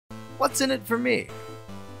What's in it for me?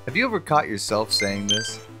 Have you ever caught yourself saying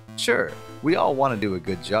this? Sure, we all want to do a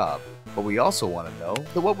good job, but we also want to know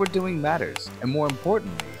that what we're doing matters, and more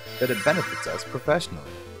importantly, that it benefits us professionally.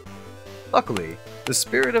 Luckily, the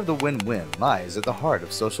spirit of the win-win lies at the heart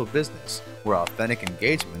of social business, where authentic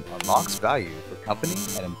engagement unlocks value for company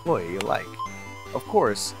and employee alike. Of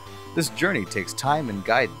course, this journey takes time and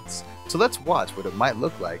guidance, so let's watch what it might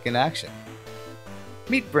look like in action.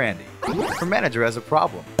 Meet Brandy. Her manager has a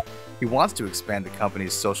problem. He wants to expand the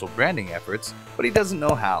company's social branding efforts, but he doesn't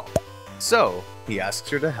know how. So, he asks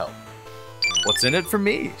her to help. "What's in it for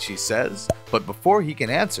me?" she says, but before he can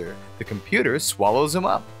answer, the computer swallows him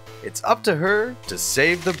up. It's up to her to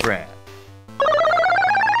save the brand.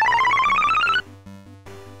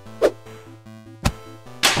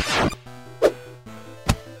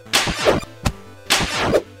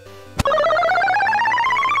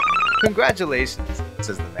 "Congratulations,"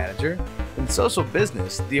 says the manager. In social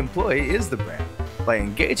business, the employee is the brand. By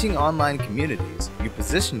engaging online communities, you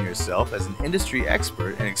position yourself as an industry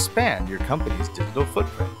expert and expand your company's digital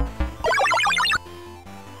footprint.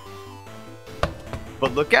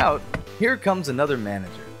 But look out, here comes another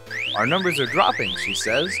manager. "Our numbers are dropping," she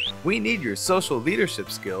says. "We need your social leadership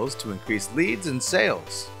skills to increase leads and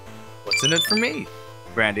sales." "What's in it for me?"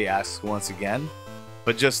 Brandy asks once again.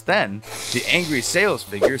 But just then, the angry sales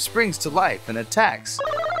figure springs to life and attacks.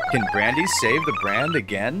 Can Brandy save the brand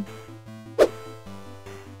again?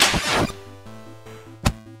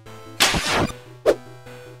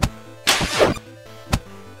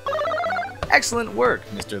 "Excellent work,"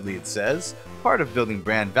 Mr. Lead says. "Part of building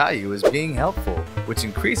brand value is being helpful, which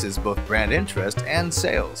increases both brand interest and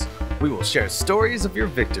sales. We will share stories of your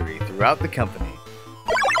victory throughout the company."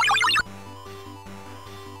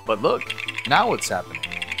 But look, now what's happening?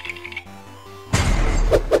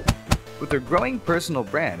 With her growing personal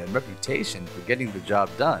brand and reputation for getting the job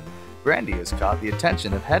done, Brandy has caught the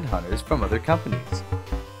attention of headhunters from other companies.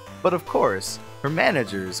 But of course, her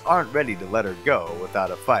managers aren't ready to let her go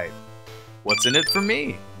without a fight. "What's in it for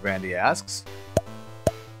me?" Brandy asks.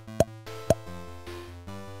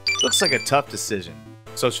 Looks like a tough decision.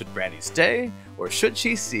 So should Brandy stay, or should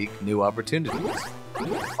she seek new opportunities?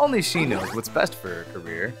 Only she knows what's best for her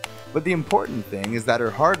career, but the important thing is that her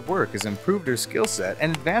hard work has improved her skill set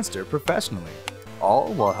and advanced her professionally,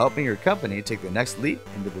 all while helping her company take the next leap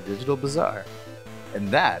into the digital bazaar. And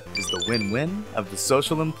that is the win-win of the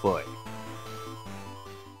social employee.